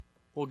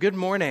Well, good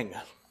morning.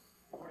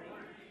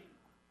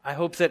 I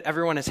hope that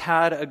everyone has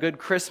had a good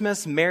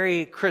Christmas.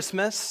 Merry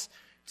Christmas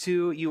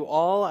to you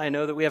all. I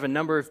know that we have a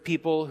number of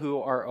people who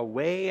are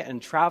away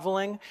and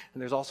traveling,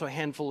 and there's also a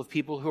handful of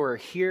people who are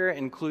here,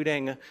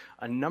 including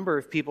a number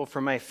of people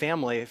from my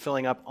family,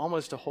 filling up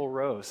almost a whole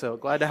row. So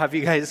glad to have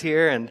you guys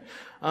here, and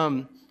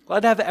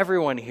glad to have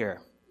everyone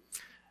here.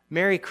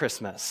 Merry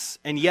Christmas.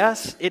 And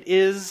yes, it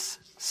is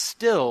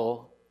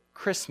still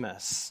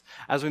Christmas.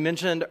 As we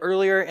mentioned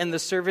earlier in the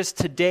service,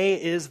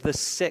 today is the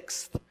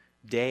 6th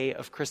day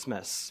of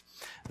Christmas.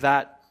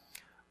 That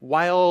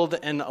wild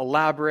and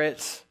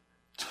elaborate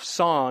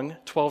song,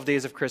 12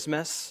 Days of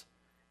Christmas,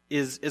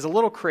 is a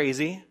little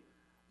crazy,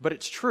 but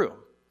it's true.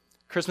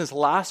 Christmas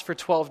lasts for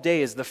 12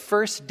 days. The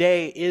first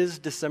day is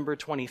December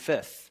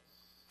 25th,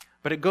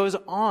 but it goes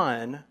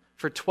on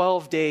for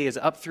 12 days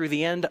up through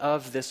the end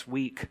of this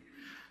week.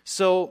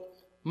 So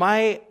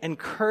my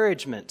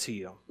encouragement to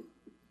you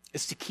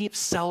is to keep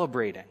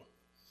celebrating.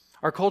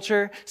 Our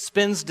culture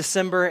spends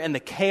December in the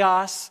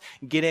chaos,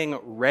 getting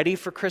ready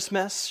for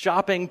Christmas,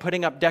 shopping,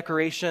 putting up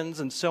decorations,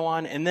 and so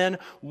on. And then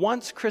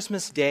once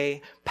Christmas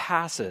Day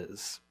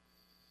passes,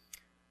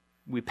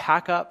 we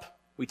pack up,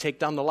 we take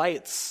down the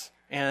lights,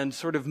 and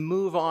sort of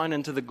move on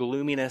into the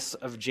gloominess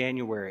of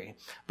January.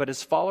 But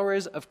as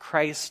followers of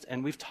Christ,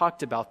 and we've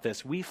talked about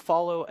this, we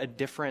follow a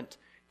different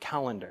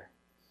calendar.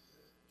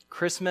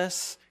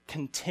 Christmas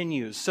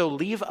continues. So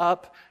leave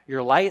up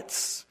your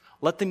lights.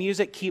 Let the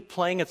music keep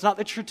playing. It's not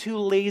that you're too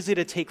lazy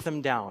to take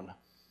them down.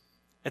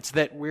 It's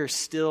that we're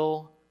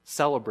still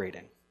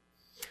celebrating.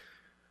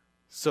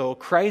 So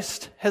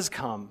Christ has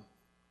come,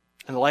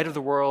 and the light of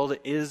the world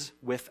is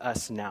with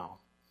us now.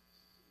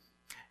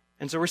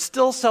 And so we're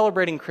still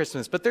celebrating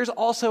Christmas, but there's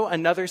also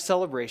another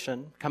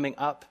celebration coming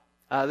up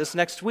this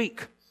next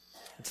week.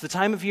 It's the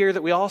time of year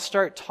that we all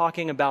start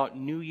talking about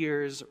New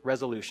Year's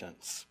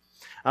resolutions.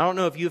 I don't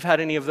know if you've had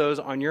any of those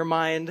on your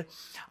mind.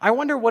 I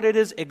wonder what it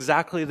is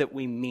exactly that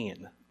we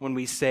mean when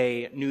we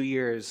say New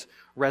Year's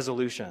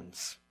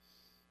resolutions.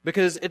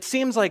 Because it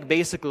seems like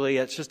basically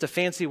it's just a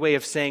fancy way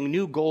of saying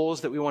new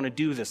goals that we want to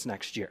do this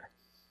next year.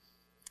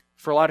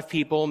 For a lot of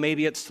people,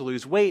 maybe it's to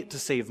lose weight, to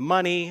save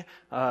money,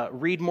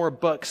 read more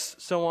books,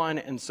 so on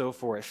and so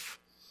forth.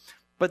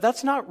 But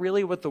that's not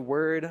really what the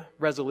word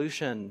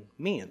resolution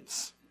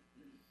means.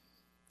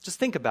 Just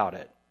think about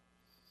it.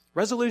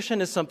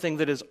 Resolution is something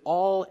that is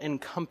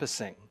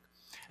all-encompassing.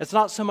 It's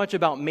not so much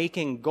about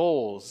making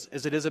goals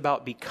as it is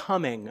about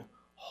becoming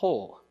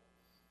whole.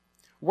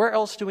 Where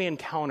else do we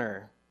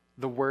encounter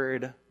the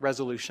word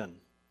resolution?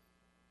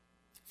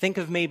 Think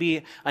of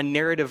maybe a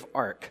narrative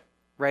arc,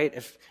 right?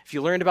 If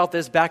you learned about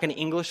this back in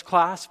English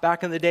class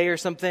back in the day or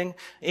something,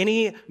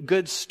 any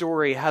good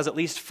story has at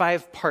least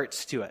 5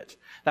 parts to it.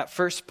 That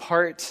first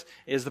part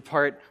is the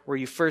part where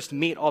you first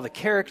meet all the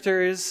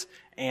characters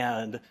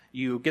and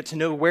you get to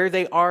know where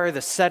they are,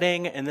 the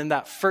setting, and then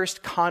that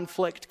first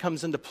conflict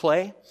comes into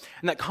play.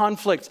 And that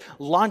conflict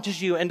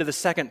launches you into the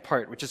second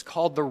part, which is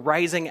called the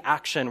rising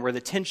action, where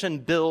the tension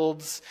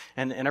builds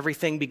and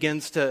everything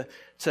begins to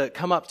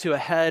come up to a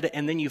head.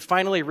 And then you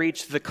finally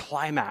reach the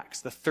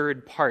climax, the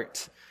third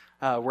part,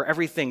 where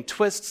everything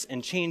twists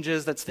and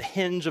changes. That's the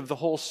hinge of the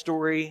whole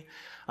story.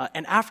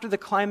 And after the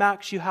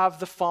climax, you have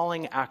the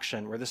falling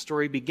action, where the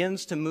story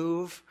begins to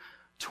move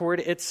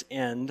toward its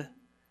end.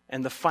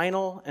 And the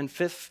final and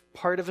fifth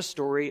part of a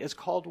story is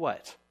called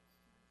what?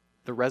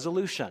 The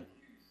resolution.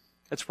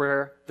 It's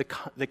where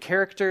the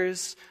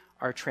characters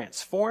are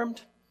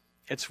transformed.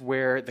 It's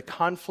where the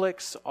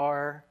conflicts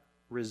are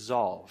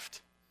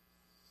resolved.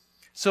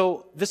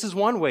 So this is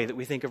one way that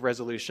we think of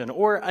resolution.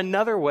 Or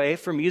another way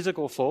for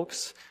musical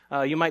folks,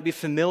 you might be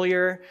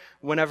familiar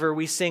whenever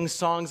we sing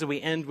songs and we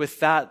end with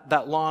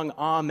that long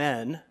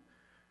amen.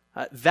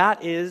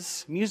 That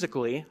is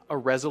musically a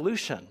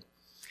resolution.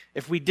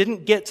 If we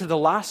didn't get to the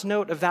last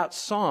note of that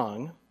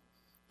song,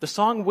 the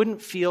song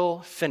wouldn't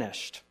feel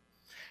finished.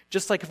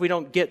 Just like if we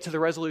don't get to the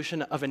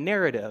resolution of a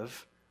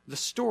narrative, the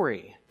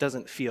story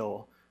doesn't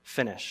feel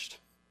finished.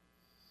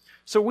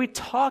 So we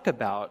talk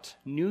about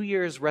New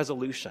Year's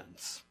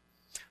resolutions,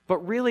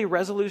 but really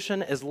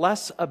resolution is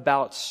less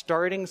about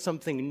starting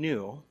something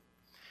new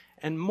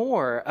and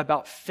more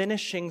about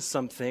finishing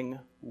something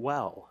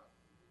well.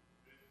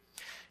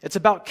 It's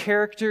about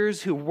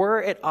characters who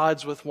were at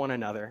odds with one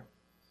another,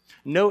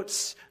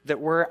 notes that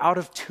were out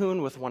of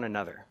tune with one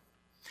another.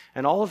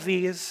 And all of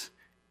these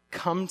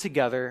come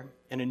together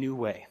in a new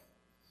way.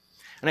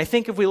 And I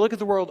think if we look at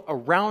the world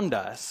around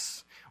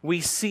us, we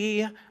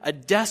see a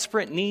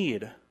desperate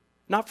need,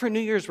 not for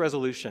New Year's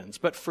resolutions,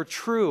 but for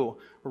true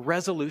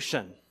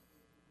resolution.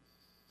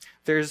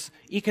 There's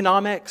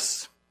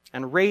economics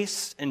and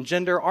race and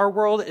gender. Our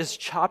world is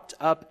chopped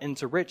up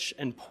into rich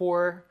and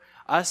poor,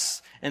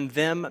 us and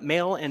them,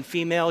 male and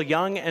female,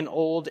 young and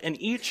old, and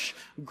each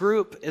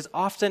group is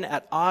often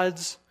at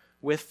odds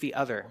with the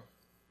other.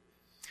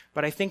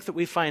 But I think that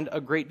we find a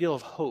great deal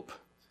of hope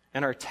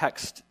in our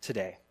text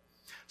today.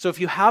 So if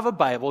you have a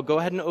Bible, go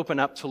ahead and open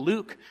up to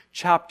Luke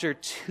chapter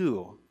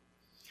 2.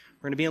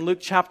 We're going to be in Luke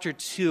chapter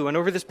 2. And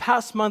over this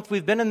past month,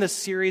 we've been in this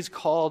series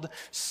called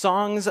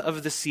Songs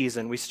of the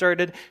Season. We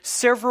started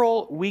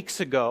several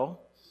weeks ago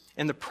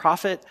in the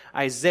prophet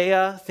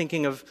Isaiah,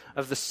 thinking of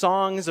the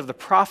songs of the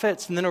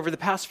prophets. And then over the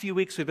past few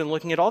weeks, we've been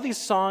looking at all these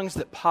songs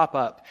that pop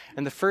up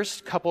in the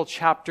first couple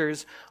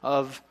chapters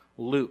of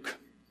Luke.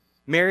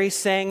 Mary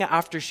sang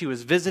after she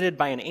was visited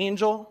by an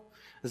angel.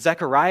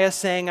 Zechariah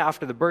sang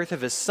after the birth of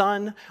his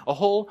son. A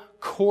whole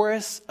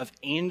chorus of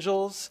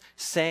angels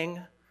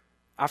sang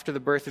after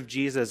the birth of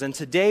Jesus. And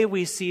today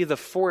we see the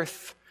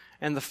fourth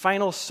and the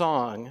final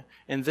song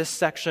in this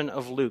section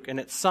of Luke, and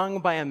it's sung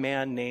by a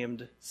man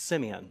named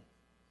Simeon.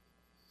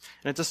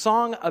 And it's a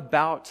song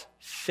about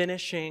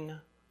finishing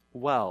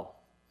well,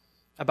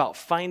 about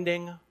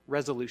finding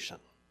resolution.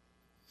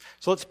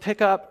 So let's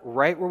pick up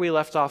right where we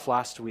left off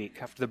last week,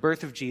 after the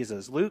birth of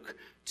Jesus. Luke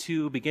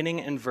 2, beginning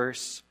in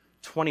verse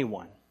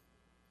 21.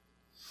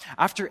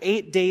 After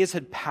 8 days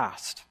had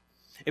passed,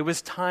 it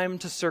was time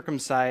to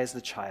circumcise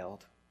the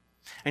child.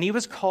 And he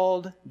was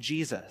called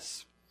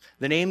Jesus,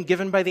 the name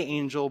given by the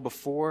angel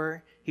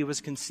before he was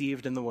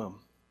conceived in the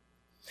womb.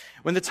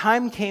 When the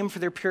time came for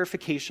their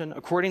purification,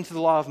 according to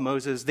the law of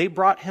Moses, they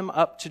brought him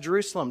up to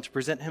Jerusalem to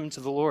present him to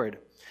the Lord,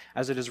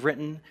 as it is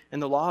written in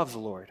the law of the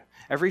Lord.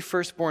 Every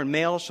firstborn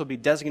male shall be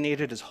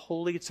designated as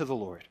holy to the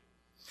Lord.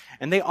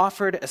 And they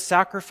offered a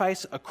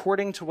sacrifice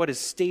according to what is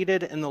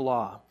stated in the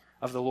law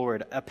of the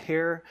Lord, a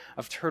pair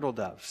of turtle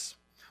doves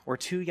or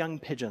 2 young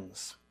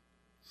pigeons.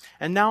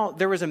 And now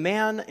there was a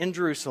man in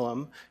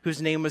Jerusalem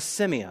whose name was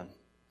Simeon.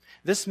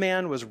 This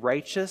man was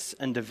righteous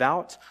and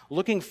devout,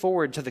 looking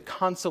forward to the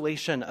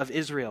consolation of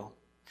Israel.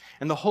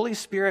 And the Holy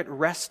Spirit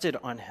rested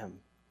on him.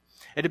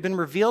 It had been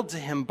revealed to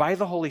him by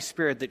the Holy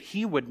Spirit that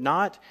he would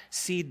not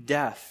see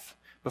death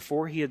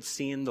before he had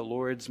seen the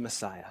Lord's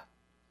Messiah.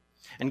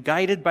 And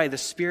guided by the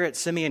Spirit,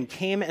 Simeon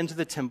came into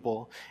the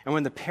temple, and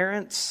when the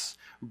parents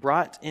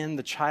brought in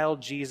the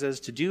child Jesus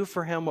to do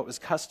for him what was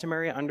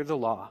customary under the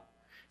law,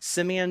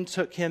 Simeon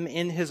took him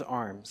in his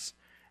arms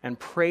and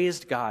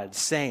praised God,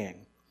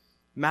 saying,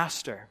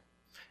 "Master,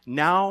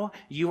 now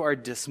you are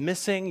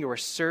dismissing your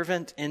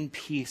servant in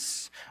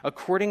peace,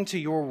 according to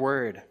your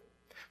word.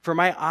 For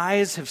my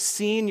eyes have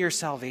seen your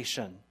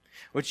salvation,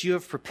 which you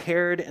have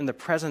prepared in the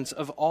presence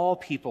of all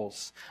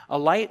peoples, a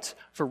light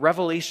for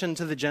revelation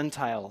to the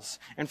Gentiles,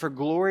 and for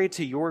glory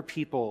to your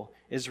people,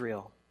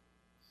 Israel."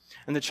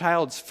 And the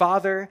child's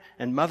father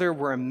and mother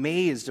were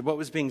amazed at what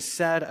was being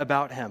said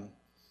about him.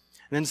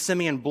 And then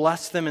Simeon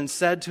blessed them and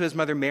said to his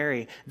mother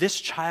Mary, "This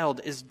child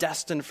is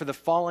destined for the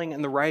falling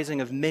and the rising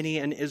of many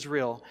in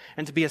Israel,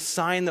 and to be a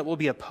sign that will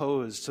be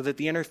opposed, so that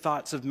the inner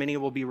thoughts of many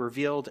will be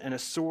revealed, and a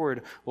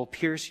sword will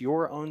pierce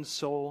your own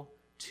soul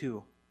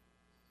too."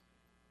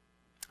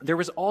 There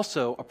was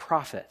also a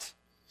prophet,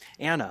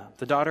 Anna,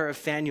 the daughter of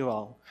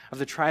Phanuel, of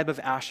the tribe of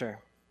Asher.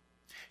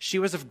 She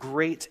was of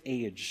great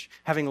age,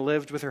 having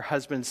lived with her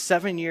husband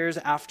 7 years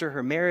after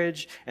her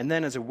marriage, and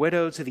then as a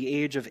widow to the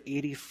age of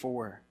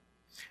 84.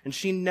 And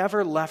she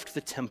never left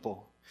the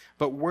temple,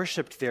 but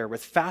worshipped there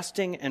with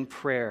fasting and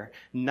prayer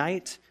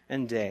night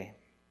and day.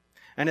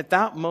 And at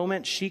that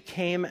moment she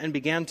came and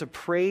began to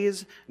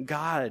praise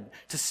God,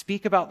 to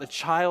speak about the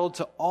child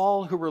to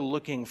all who were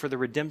looking for the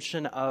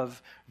redemption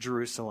of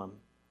Jerusalem.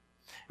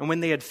 And when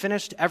they had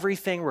finished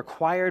everything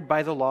required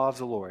by the law of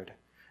the Lord,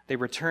 they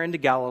returned to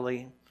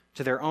Galilee,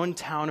 to their own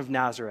town of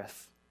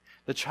Nazareth.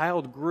 The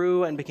child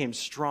grew and became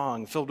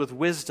strong, filled with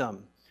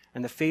wisdom,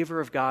 and the favor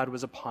of God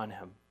was upon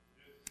him.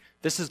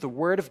 This is the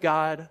word of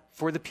God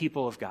for the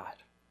people of God.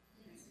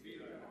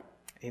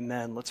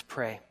 Amen. Let's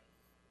pray.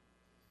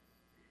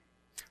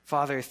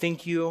 Father,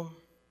 thank you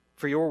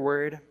for your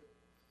word,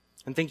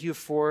 and thank you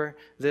for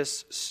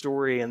this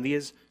story and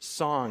these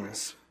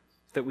songs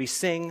that we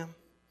sing,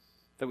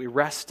 that we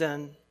rest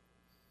in, and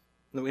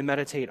that we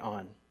meditate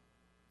on.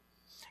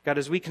 God,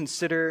 as we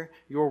consider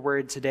your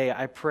word today,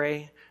 I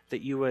pray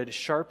that you would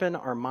sharpen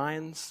our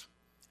minds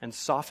and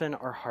soften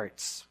our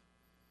hearts,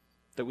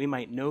 that we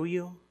might know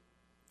you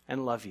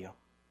and love you.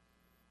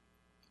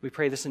 We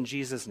pray this in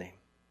Jesus' name.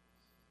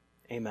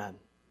 Amen.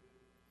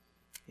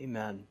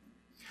 Amen.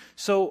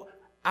 So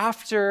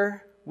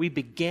after we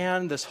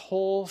began this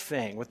whole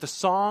thing with the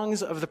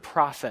songs of the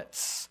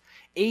prophets,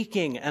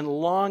 aching and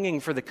longing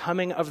for the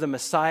coming of the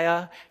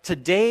Messiah,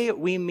 today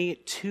we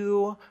meet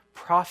 2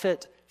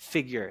 prophet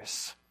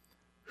figures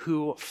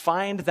who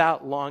find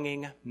that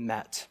longing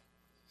met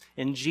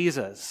in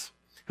Jesus,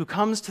 who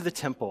comes to the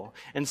temple,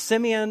 and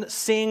Simeon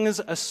sings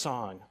a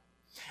song.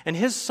 And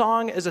his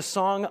song is a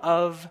song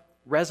of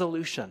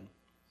resolution.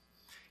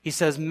 He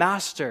says,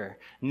 "Master,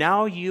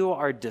 now you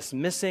are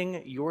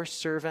dismissing your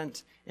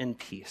servant in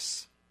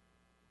peace."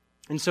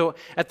 And so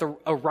at the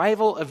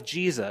arrival of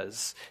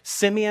Jesus,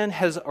 Simeon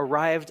has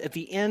arrived at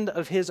the end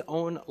of his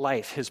own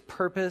life, his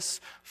purpose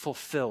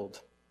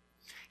fulfilled.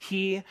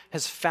 He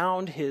has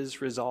found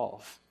his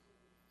resolve.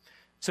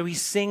 So he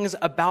sings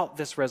about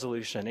this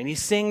resolution, and he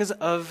sings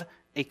of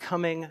a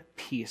coming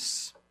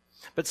peace.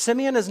 But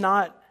Simeon is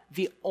not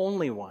the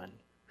only one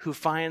who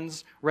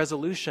finds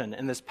resolution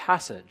in this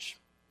passage.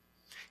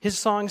 His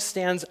song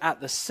stands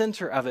at the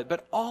center of it,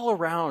 but all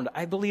around,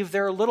 I believe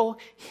there are little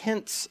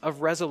hints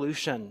of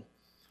resolution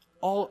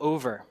all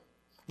over.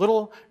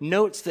 Little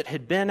notes that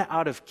had been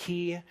out of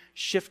key,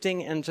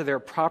 shifting into their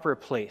proper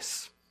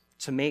place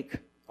to make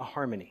a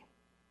harmony.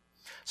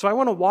 So I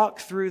want to walk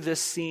through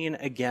this scene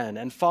again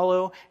and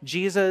follow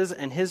Jesus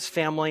and his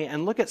family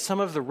and look at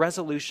some of the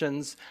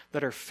resolutions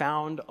that are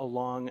found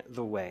along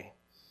the way.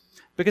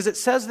 Because it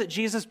says that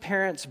Jesus'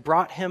 parents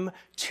brought him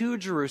to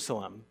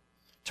Jerusalem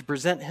to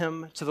present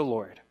him to the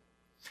Lord.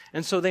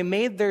 And so they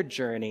made their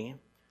journey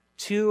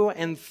to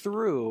and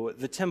through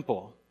the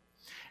temple.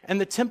 And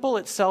the temple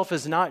itself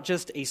is not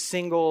just a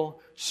single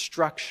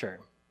structure.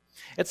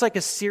 It's like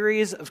a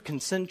series of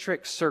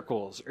concentric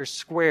circles or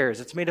squares.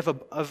 It's made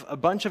of a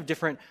bunch of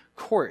different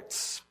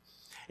courts.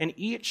 And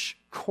each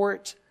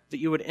court that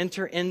you would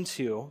enter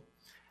into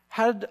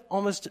had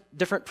almost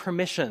different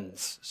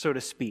permissions, so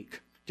to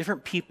speak.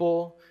 Different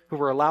people who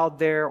were allowed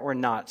there or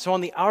not. So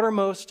on the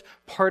outermost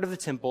part of the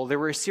temple, there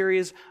were a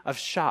series of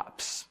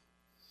shops,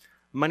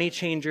 money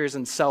changers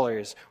and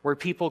sellers, where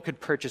people could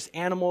purchase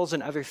animals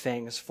and other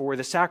things for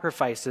the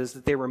sacrifices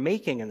that they were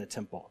making in the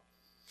temple.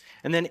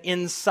 And then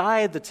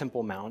inside the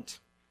Temple Mount,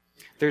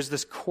 there's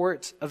this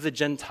court of the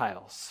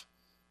Gentiles.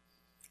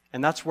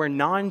 And that's where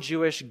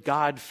non-Jewish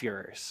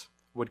God-fearers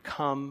would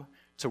come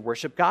to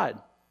worship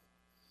God.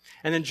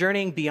 And then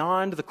journeying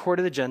beyond the court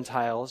of the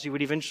Gentiles, you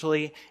would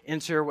eventually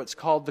enter what's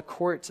called the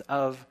court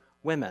of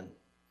women,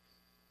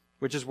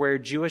 which is where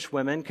Jewish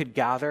women could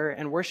gather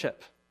and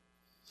worship.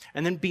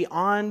 And then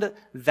beyond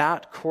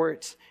that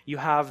court, you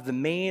have the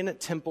main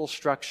temple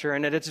structure,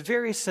 and at its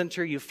very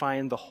center, you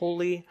find the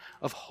Holy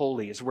of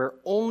Holies, where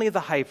only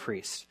the high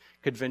priest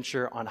could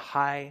venture on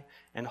high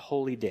and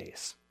holy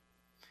days.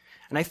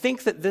 And I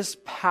think that this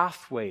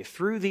pathway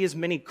through these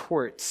many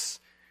courts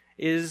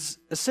is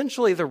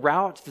essentially the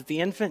route that the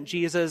infant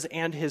Jesus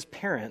and his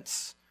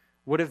parents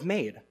would have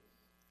made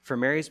for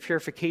Mary's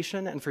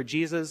purification and for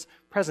Jesus'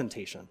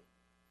 presentation.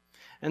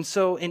 And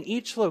so in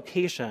each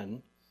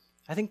location,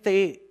 I think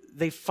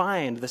they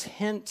find this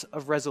hint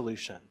of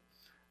resolution,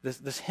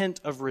 this hint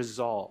of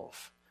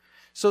resolve.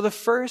 So the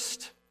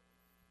first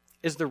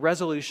is the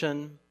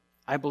resolution,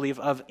 I believe,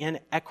 of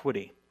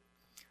inequity.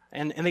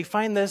 And they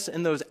find this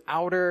in those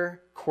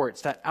outer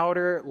courts, that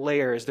outer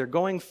layers. They're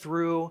going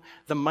through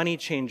the money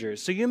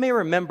changers. So you may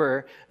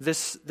remember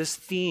this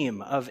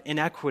theme of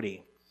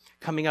inequity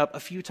coming up a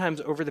few times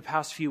over the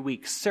past few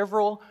weeks.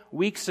 Several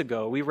weeks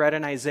ago, we read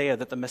in Isaiah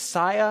that the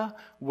Messiah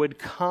would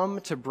come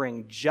to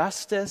bring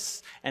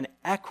justice and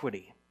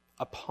equity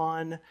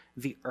upon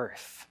the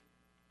earth.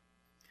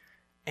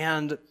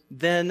 And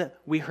then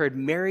we heard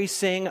Mary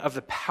sing of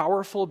the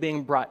powerful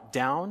being brought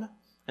down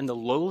and the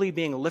lowly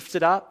being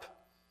lifted up,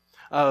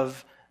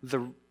 of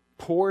the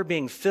poor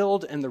being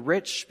filled and the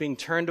rich being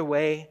turned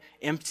away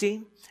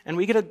empty. And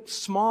we get a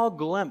small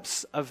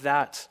glimpse of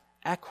that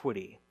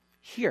equity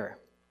here.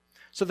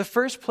 So the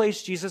first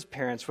place Jesus'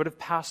 parents would have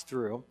passed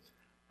through,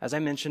 as I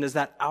mentioned, is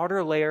that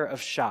outer layer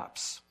of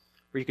shops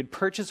where you could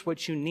purchase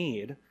what you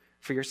need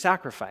for your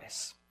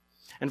sacrifice.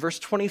 In verse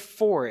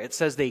 24, it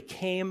says they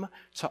came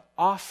to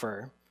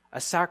offer a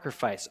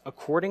sacrifice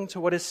according to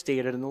what is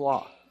stated in the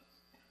law.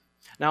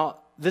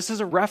 Now, this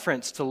is a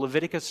reference to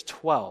Leviticus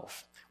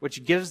 12,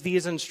 which gives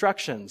these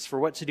instructions for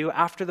what to do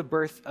after the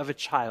birth of a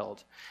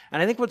child.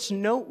 And I think what's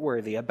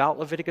noteworthy about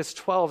Leviticus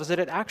 12 is that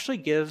it actually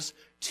gives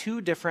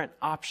two different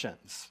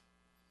options.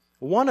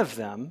 One of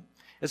them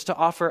is to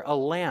offer a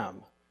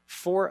lamb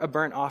for a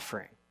burnt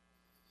offering.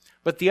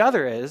 But the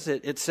other is,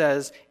 it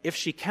says, if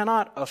she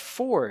cannot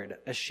afford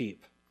a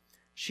sheep,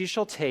 she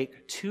shall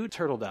take 2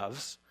 turtle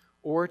doves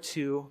or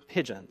 2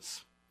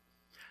 pigeons.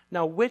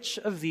 Now, which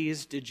of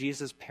these did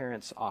Jesus'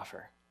 parents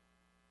offer?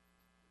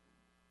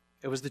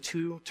 It was the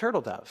 2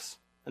 turtle doves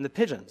and the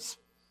pigeons.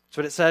 That's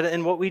what it said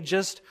in what we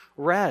just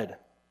read.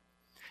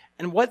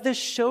 And what this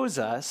shows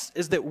us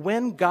is that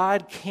when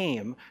God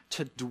came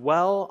to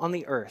dwell on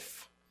the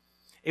earth,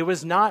 it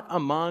was not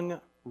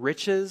among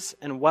riches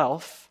and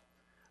wealth,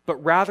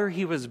 but rather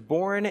he was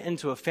born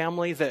into a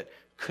family that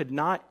could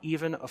not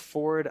even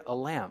afford a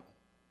lamb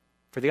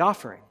for the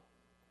offering.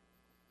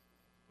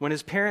 When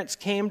his parents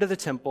came to the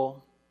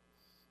temple,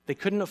 they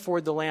couldn't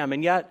afford the lamb,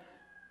 and yet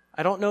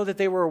I don't know that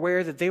they were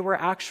aware that they were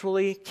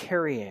actually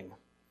carrying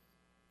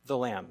the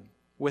lamb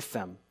with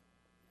them.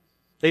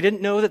 They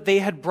didn't know that they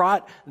had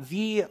brought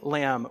the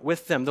lamb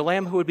with them, the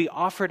lamb who would be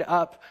offered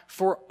up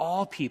for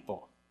all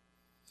people.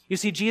 You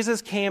see,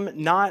 Jesus came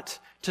not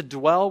to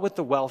dwell with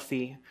the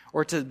wealthy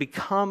or to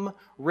become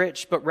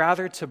rich, but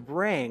rather to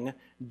bring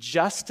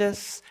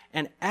justice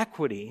and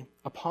equity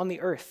upon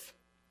the earth.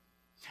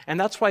 And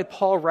that's why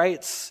Paul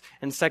writes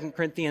in 2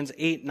 Corinthians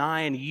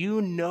 8:9,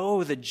 you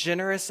know the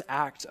generous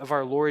act of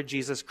our Lord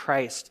Jesus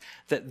Christ,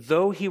 that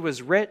though he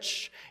was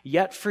rich,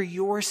 yet for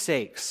your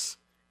sakes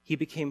he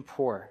became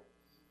poor,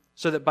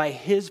 so that by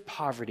his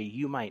poverty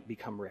you might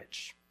become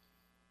rich.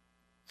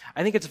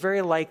 I think it's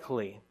very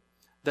likely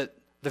that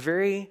the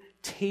very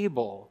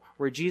table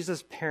where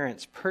Jesus'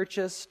 parents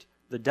purchased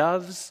the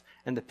doves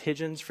and the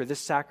pigeons for this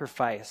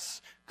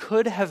sacrifice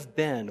could have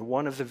been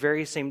one of the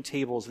very same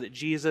tables that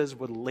Jesus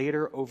would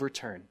later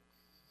overturn.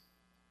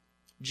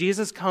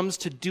 Jesus comes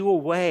to do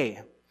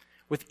away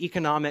with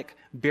economic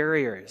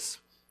barriers.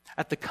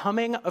 At the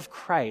coming of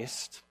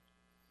Christ,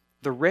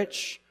 the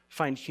rich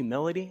find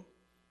humility,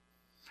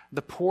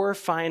 the poor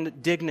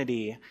find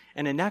dignity,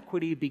 and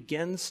inequity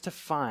begins to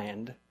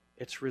find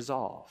its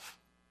resolve.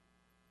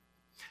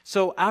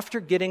 So after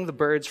getting the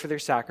birds for their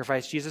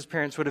sacrifice, Jesus'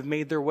 parents would have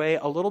made their way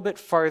a little bit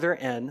farther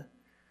in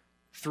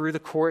through the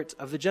court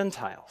of the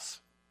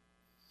Gentiles.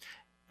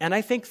 And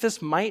I think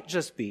this might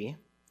just be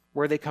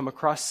where they come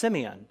across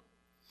Simeon.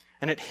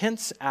 And it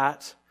hints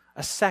at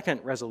a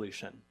second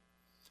resolution,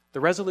 the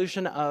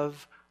resolution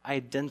of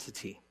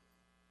identity.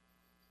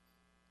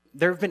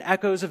 There have been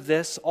echoes of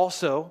this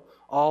also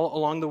all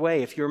along the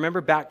way. If you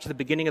remember back to the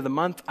beginning of the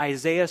month,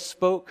 Isaiah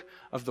spoke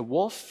of the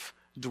wolf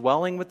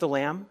dwelling with the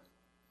lamb,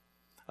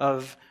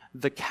 of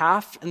the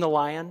calf and the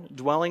lion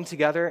dwelling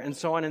together, and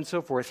so on and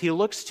so forth. He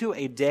looks to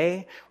a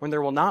day when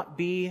there will not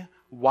be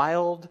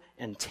wild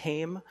and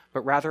tame,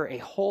 but rather a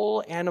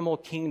whole animal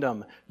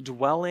kingdom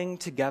dwelling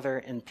together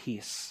in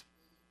peace.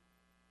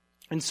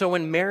 And so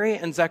when Mary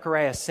and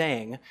Zechariah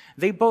sang,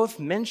 they both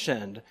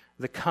mentioned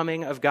the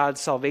coming of God's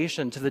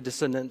salvation to the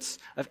descendants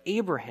of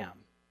Abraham.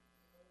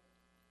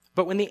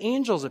 But when the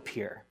angels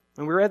appear,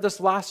 and we read this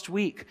last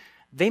week,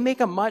 they make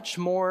a much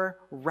more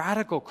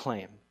radical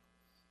claim.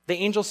 The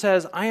angel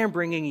says, I am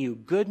bringing you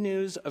good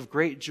news of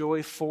great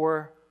joy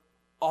for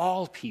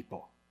all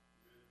people.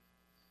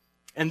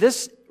 And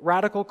this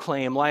radical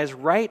claim lies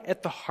right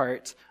at the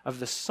heart of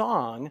the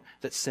song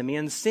that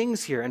Simeon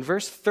sings here. In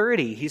verse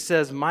 30, he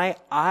says, my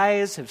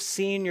eyes have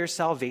seen your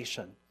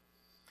salvation,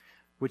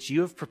 which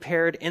you have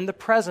prepared in the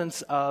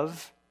presence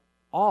of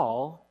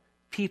all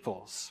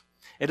peoples.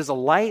 It is a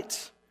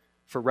light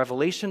for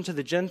revelation to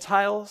the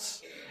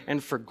Gentiles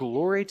and for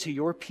glory to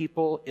your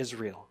people,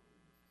 Israel.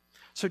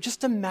 So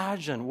just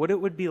imagine what it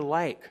would be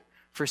like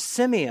for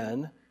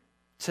Simeon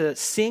to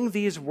sing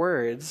these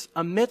words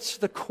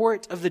amidst the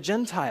court of the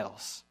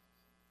Gentiles.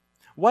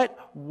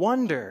 What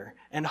wonder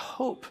and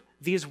hope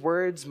these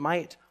words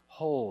might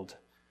hold.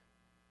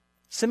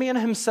 Simeon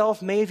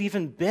himself may have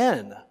even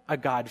been a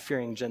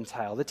God-fearing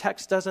Gentile. The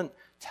text doesn't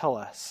tell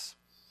us.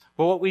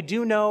 But what we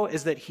do know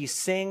is that he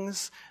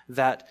sings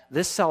that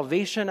this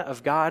salvation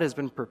of God has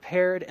been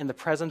prepared in the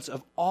presence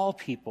of all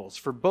peoples,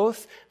 for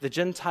both the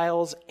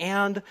Gentiles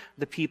and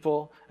the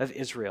people of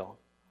Israel.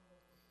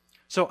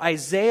 So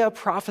Isaiah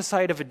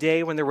prophesied of a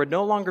day when there would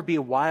no longer be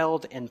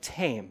wild and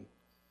tame.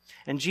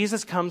 And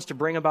Jesus comes to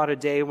bring about a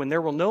day when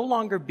there will no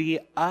longer be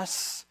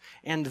us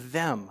and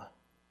them,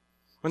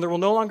 when there will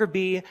no longer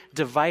be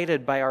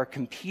divided by our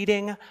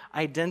competing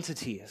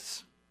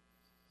identities.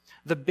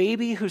 The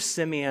baby who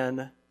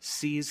Simeon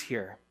sees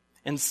here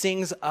and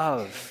sings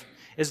of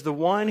is the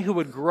one who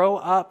would grow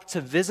up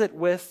to visit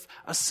with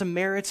a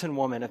Samaritan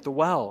woman at the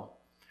well,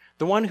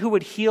 the one who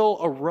would heal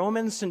a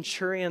Roman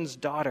centurion's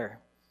daughter,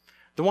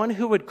 the one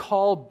who would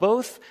call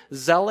both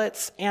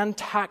zealots and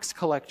tax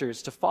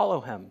collectors to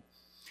follow him.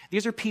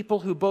 These are people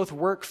who both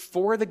work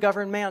for the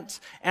government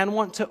and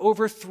want to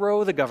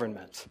overthrow the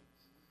government.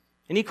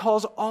 And he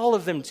calls all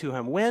of them to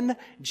him. When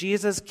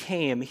Jesus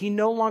came, he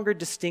no longer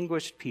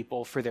distinguished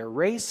people for their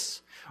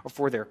race or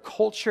for their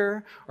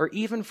culture or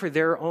even for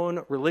their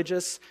own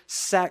religious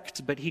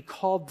sect, but he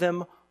called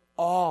them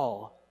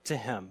all to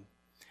him.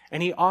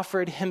 And he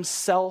offered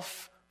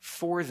himself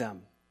for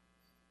them.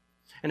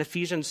 In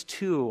Ephesians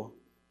 2,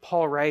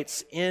 Paul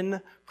writes,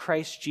 in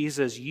Christ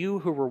Jesus, you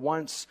who were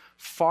once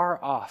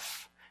far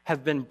off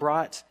have been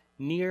brought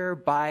near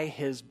by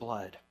his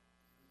blood.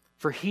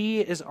 For he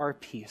is our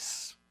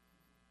peace.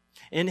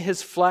 In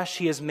his flesh,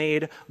 he has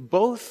made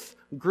both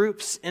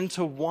groups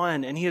into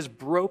one, and he has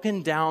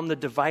broken down the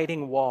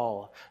dividing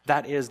wall,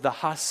 that is, the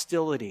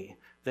hostility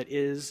that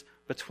is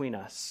between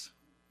us.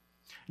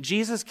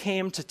 Jesus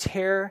came to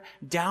tear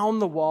down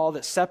the wall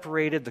that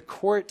separated the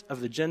court of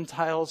the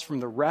Gentiles from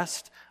the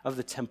rest of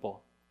the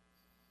temple.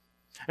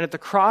 And at the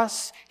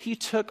cross, he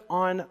took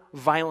on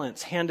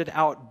violence handed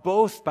out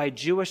both by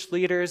Jewish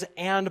leaders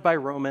and by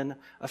Roman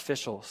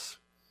officials,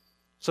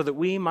 so that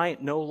we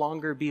might no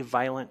longer be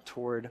violent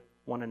toward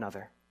one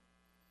another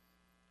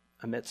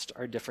amidst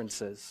our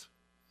differences.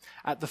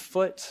 At the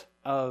foot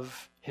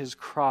of his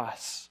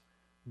cross,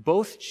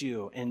 both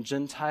Jew and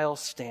Gentile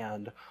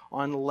stand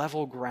on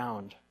level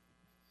ground,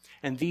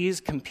 and these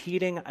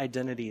competing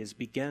identities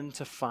begin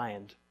to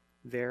find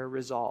their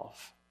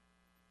resolve.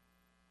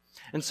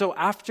 And so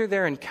after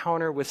their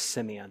encounter with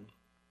Simeon,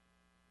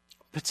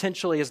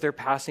 potentially as they're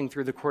passing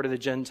through the court of the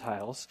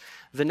Gentiles,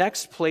 the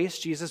next place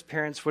Jesus'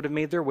 parents would have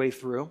made their way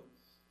through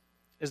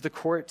is the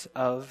court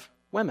of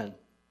women.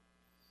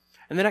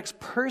 And the next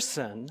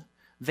person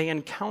they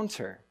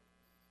encounter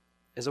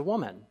is a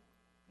woman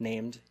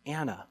named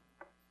Anna.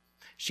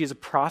 She's a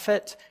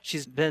prophet.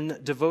 She's been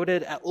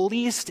devoted at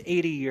least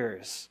 80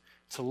 years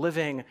to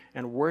living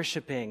and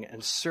worshiping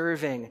and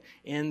serving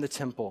in the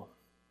temple.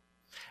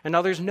 And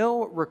now there's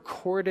no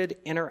recorded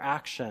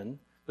interaction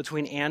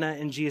between Anna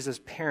and Jesus'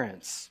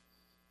 parents.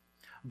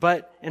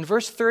 But in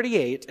verse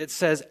 38, it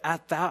says,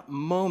 at that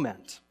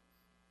moment,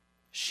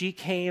 she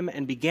came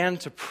and began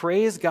to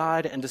praise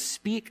God and to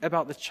speak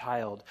about the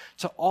child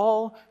to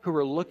all who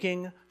were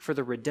looking for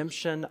the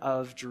redemption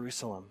of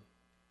Jerusalem.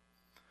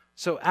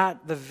 So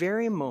at the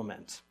very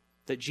moment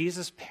that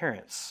Jesus'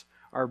 parents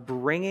are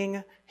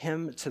bringing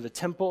him to the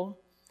temple,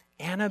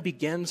 Anna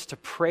begins to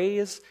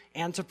praise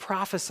and to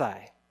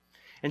prophesy.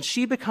 And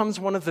she becomes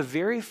one of the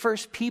very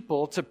first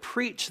people to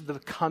preach the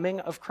coming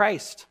of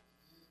Christ.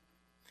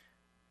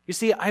 You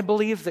see, I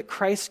believe that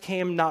Christ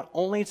came not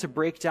only to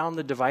break down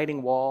the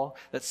dividing wall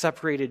that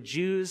separated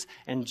Jews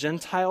and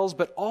Gentiles,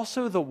 but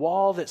also the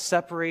wall that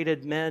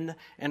separated men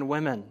and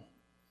women.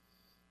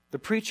 The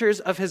preachers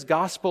of his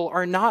gospel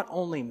are not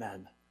only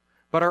men,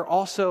 but are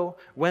also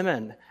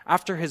women.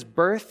 After his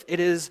birth, it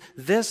is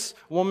this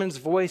woman's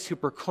voice who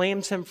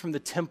proclaims him from the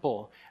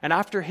temple. And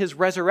after his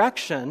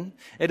resurrection,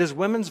 it is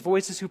women's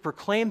voices who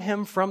proclaim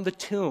him from the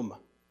tomb.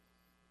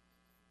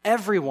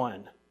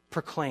 Everyone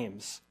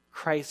proclaims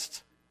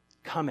Christ's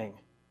coming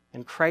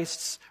and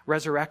Christ's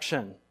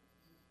resurrection.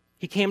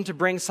 He came to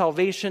bring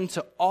salvation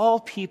to all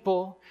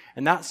people,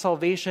 and that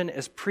salvation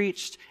is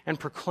preached and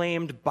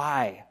proclaimed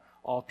by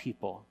all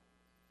people.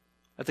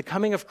 At the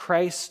coming of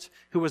Christ,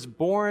 who was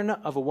born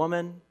of a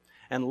woman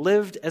and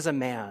lived as a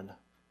man,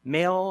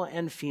 male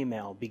and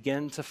female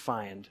begin to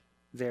find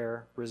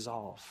their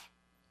resolve.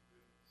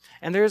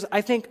 And there's,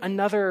 I think,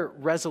 another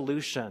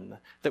resolution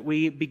that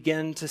we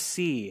begin to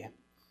see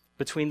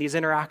between these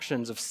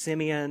interactions of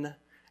Simeon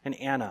and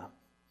Anna,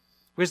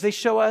 because they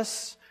show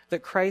us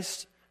that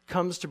Christ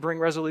comes to bring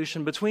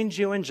resolution between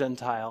Jew and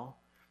Gentile,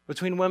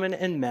 between women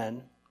and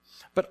men,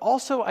 but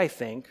also, I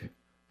think,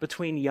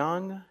 between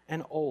young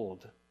and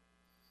old.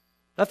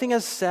 Nothing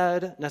is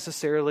said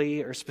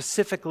necessarily or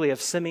specifically of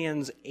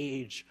Simeon's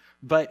age,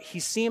 but he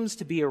seems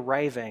to be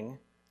arriving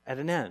at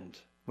an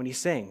end when he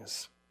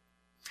sings.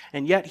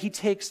 And yet he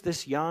takes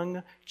this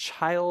young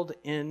child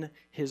in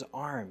his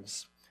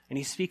arms, and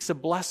he speaks a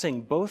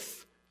blessing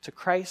both to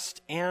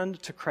Christ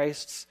and to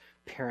Christ's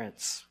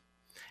parents.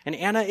 And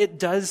Anna, it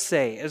does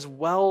say, is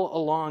well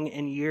along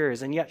in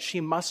years, and yet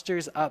she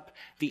musters up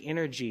the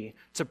energy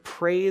to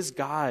praise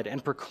God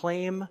and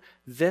proclaim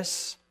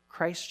this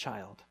Christ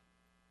child.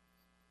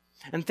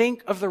 And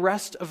think of the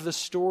rest of the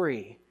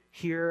story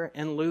here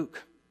in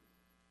Luke.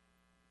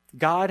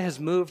 God has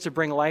moved to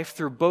bring life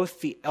through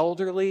both the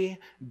elderly,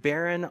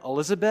 barren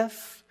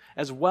Elizabeth,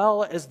 as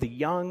well as the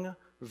young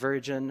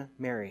virgin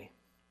Mary.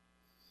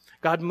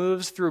 God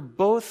moves through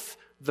both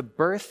the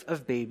birth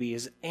of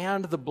babies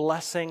and the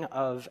blessing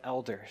of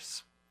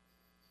elders.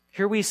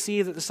 Here we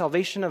see that the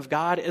salvation of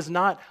God is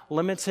not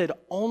limited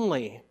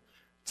only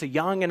to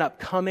young and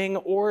upcoming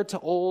or to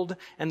old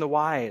and the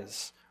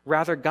wise.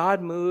 Rather,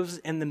 God moves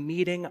in the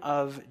meeting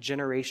of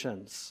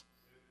generations.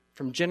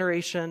 From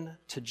generation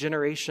to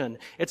generation.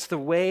 It's the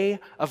way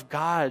of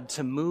God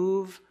to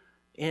move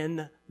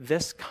in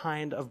this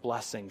kind of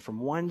blessing from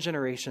one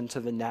generation to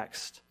the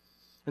next.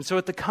 And so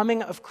at the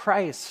coming of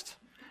Christ,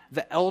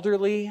 the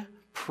elderly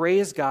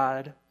praise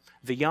God,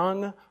 the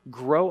young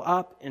grow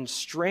up in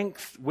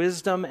strength,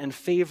 wisdom, and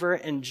favor,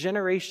 and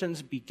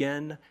generations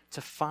begin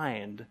to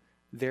find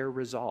their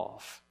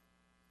resolve.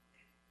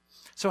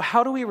 So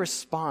how do we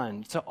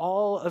respond to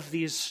all of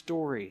these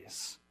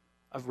stories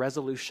of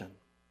resolution?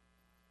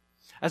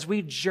 As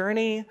we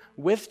journey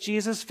with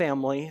Jesus'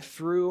 family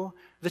through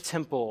the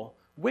temple,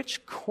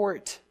 which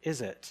court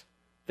is it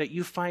that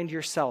you find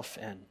yourself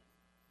in?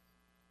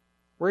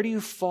 Where do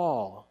you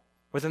fall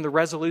within the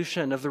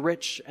resolution of the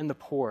rich and the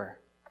poor,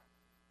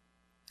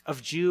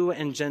 of Jew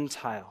and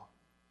Gentile,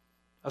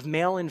 of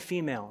male and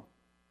female,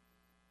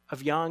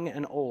 of young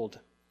and old?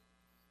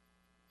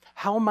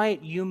 How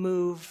might you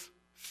move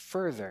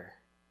further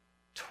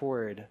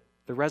toward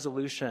the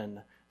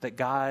resolution that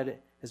God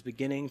is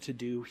beginning to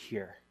do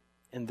here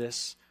in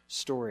this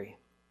story?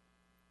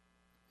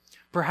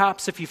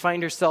 Perhaps if you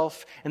find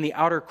yourself in the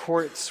outer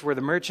courts where the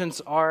merchants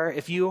are,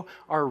 if you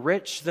are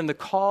rich, then the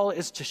call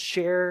is to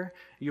share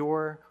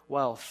your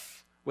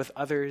wealth with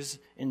others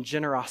in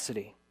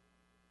generosity.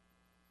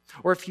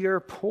 Or if you're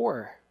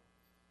poor,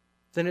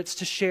 then it's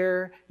to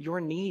share your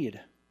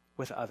need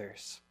with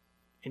others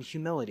in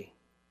humility.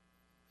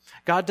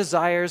 God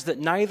desires that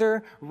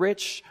neither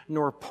rich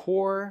nor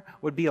poor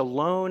would be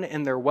alone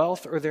in their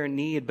wealth or their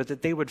need, but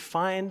that they would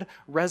find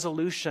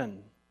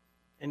resolution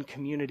in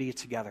community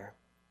together.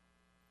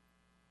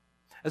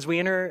 As we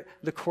enter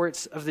the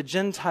courts of the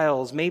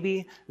Gentiles,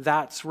 maybe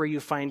that's where you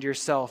find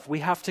yourself. We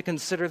have to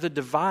consider the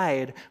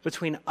divide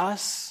between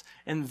us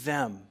and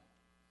them,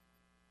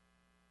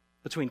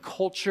 between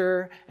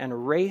culture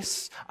and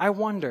race. I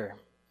wonder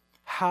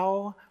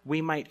how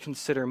we might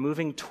consider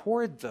moving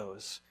toward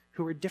those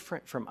who are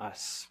different from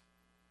us.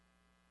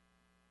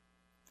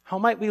 How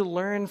might we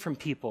learn from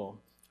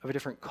people of a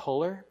different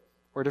color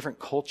or a different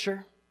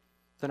culture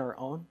than our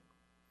own?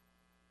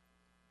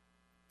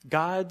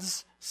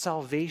 God's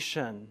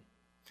salvation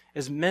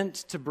is meant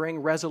to bring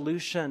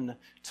resolution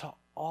to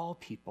all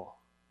people.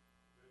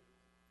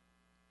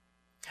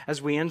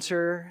 As we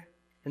enter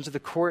into the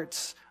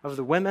courts of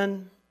the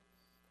women,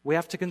 We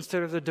have to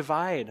consider the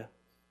divide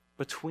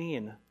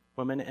between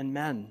women and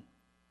men.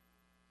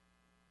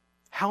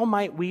 How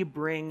might we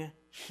bring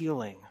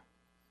healing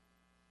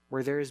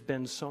where there has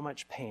been so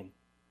much pain?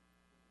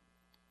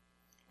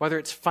 Whether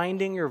it's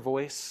finding your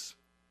voice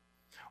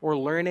or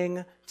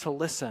learning to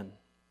listen,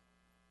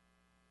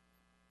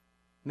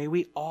 may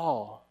we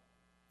all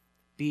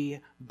be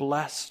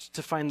blessed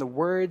to find the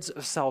words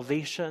of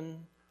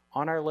salvation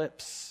on our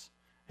lips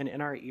and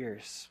in our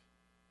ears.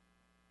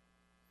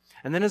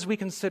 And then as we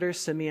consider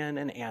Simeon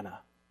and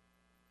Anna,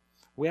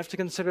 we have to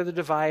consider the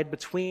divide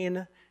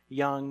between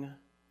young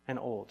and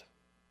old.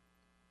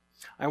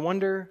 I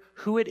wonder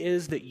who it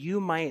is that you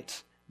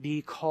might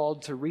be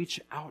called to reach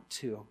out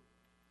to.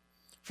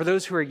 For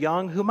those who are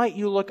young, who might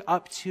you look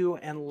up to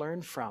and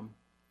learn from?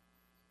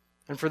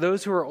 And for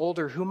those who are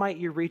older, who might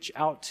you reach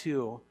out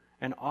to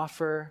and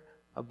offer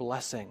a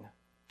blessing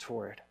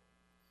toward?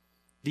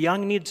 The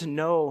young need to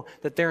know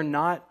that they're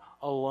not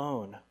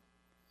alone.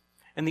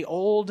 And the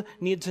old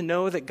need to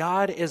know that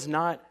God is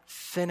not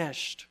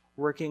finished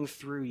working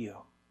through you.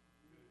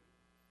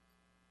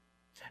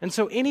 And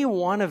so any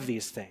one of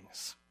these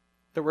things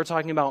that we're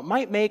talking about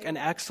might make an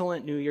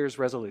excellent New Year's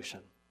resolution.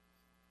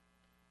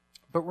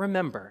 But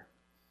remember,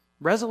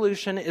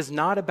 resolution is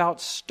not about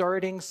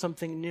starting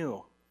something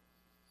new,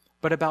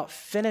 but about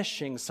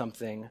finishing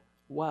something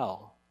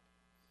well.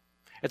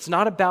 It's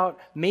not about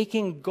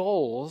making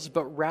goals,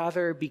 but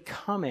rather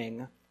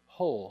becoming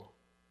whole.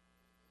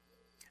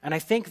 And I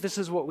think this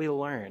is what we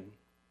learn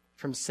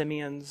from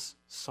Simeon's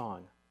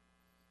song.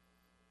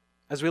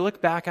 As we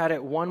look back at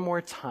it one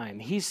more time,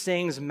 he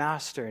sings,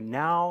 "Master,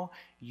 now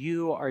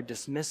you are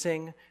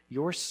dismissing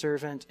your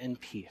servant in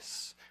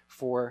peace,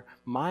 for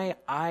my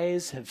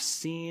eyes have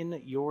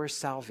seen your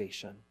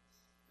salvation."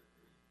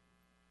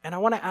 And I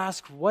want to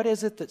ask, what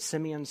is it that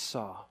Simeon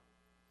saw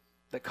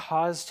that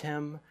caused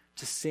him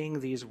to sing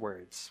these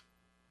words?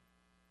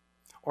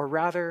 Or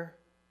rather,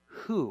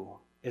 who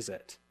is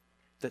it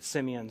that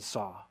Simeon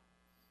saw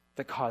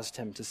that caused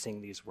him to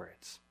sing these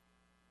words?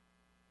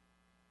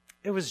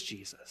 It was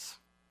Jesus.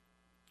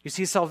 You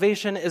see,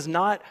 salvation is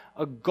not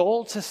a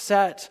goal to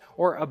set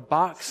or a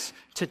box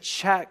to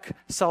check.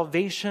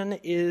 Salvation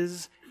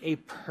is a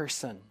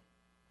person.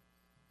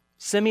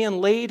 Simeon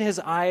laid his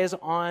eyes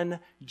on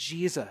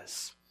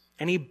Jesus,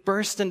 and he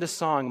burst into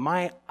song,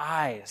 "My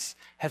eyes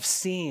have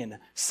seen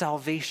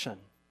salvation."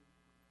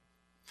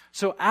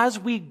 So as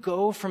we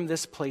go from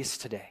this place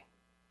today,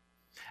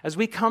 as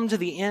we come to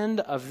the end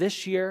of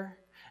this year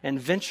and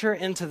venture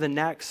into the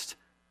next,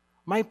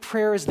 my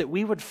prayer is that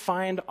we would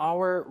find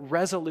our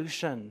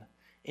resolution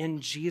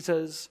in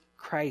Jesus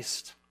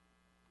Christ,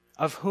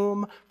 of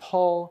whom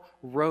Paul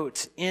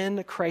wrote,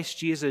 "In Christ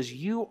Jesus,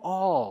 you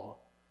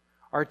all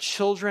are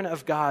children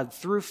of God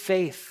through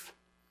faith.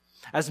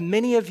 As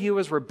many of you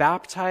as were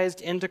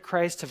baptized into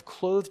Christ have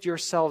clothed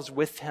yourselves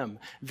with him.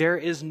 There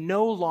is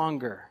no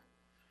longer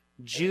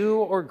Jew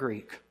or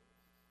Greek.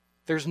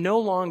 There's no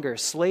longer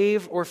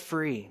slave or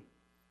free.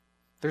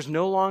 There's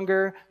no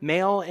longer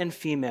male and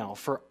female,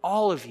 for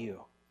all of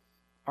you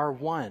are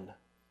one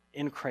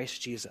in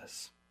Christ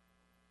Jesus.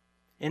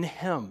 In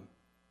him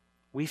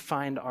we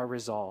find our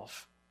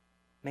resolve.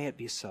 May it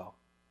be so.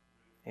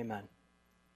 Amen.